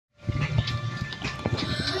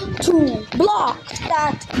to block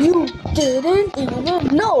that you didn't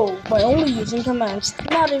even know by only using commands,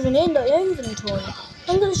 not even in the inventory.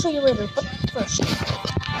 I'm gonna show you later, but first,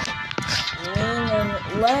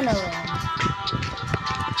 Lanaran.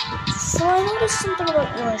 So I noticed something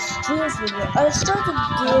about your streams video. I started to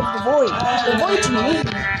give the void to me.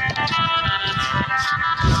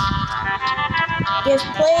 Give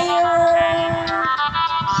player.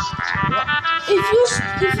 If you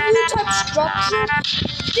type structure,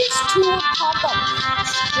 these two will pop up: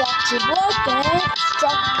 structure block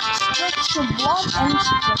and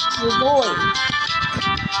structure void.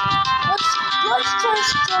 Let's try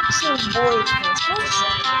structure void first.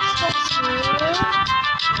 Structure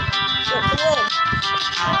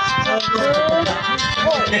void.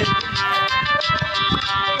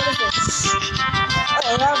 What is this? Oh,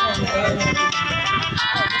 I have one.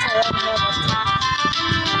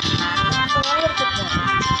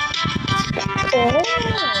 Oh,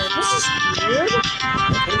 this is weird.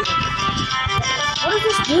 What does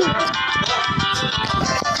this do?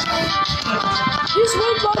 This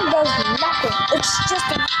void block does nothing. It's just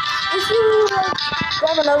if you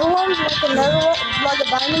grab another one, like a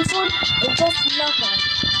diamond sword, it does nothing.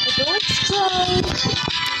 Okay, let's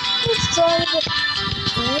try the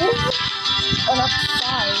an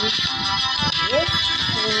upside with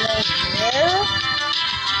layer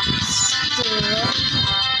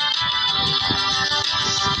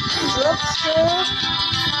structure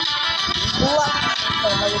block.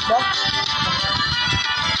 Another block.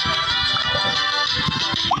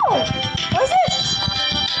 Oh, what's this?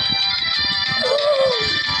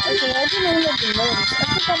 Okay, I didn't even notice. I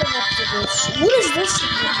forgot about this. What is this?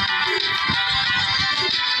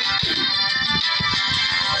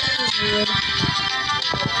 This is weird.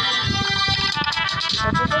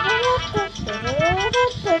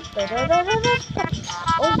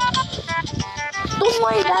 Oh, don't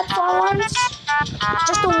mind that far ones.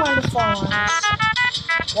 Just don't mind the far ones.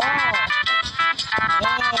 Wow.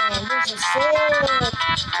 Man, this is sick.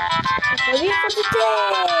 Ready for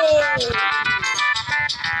today.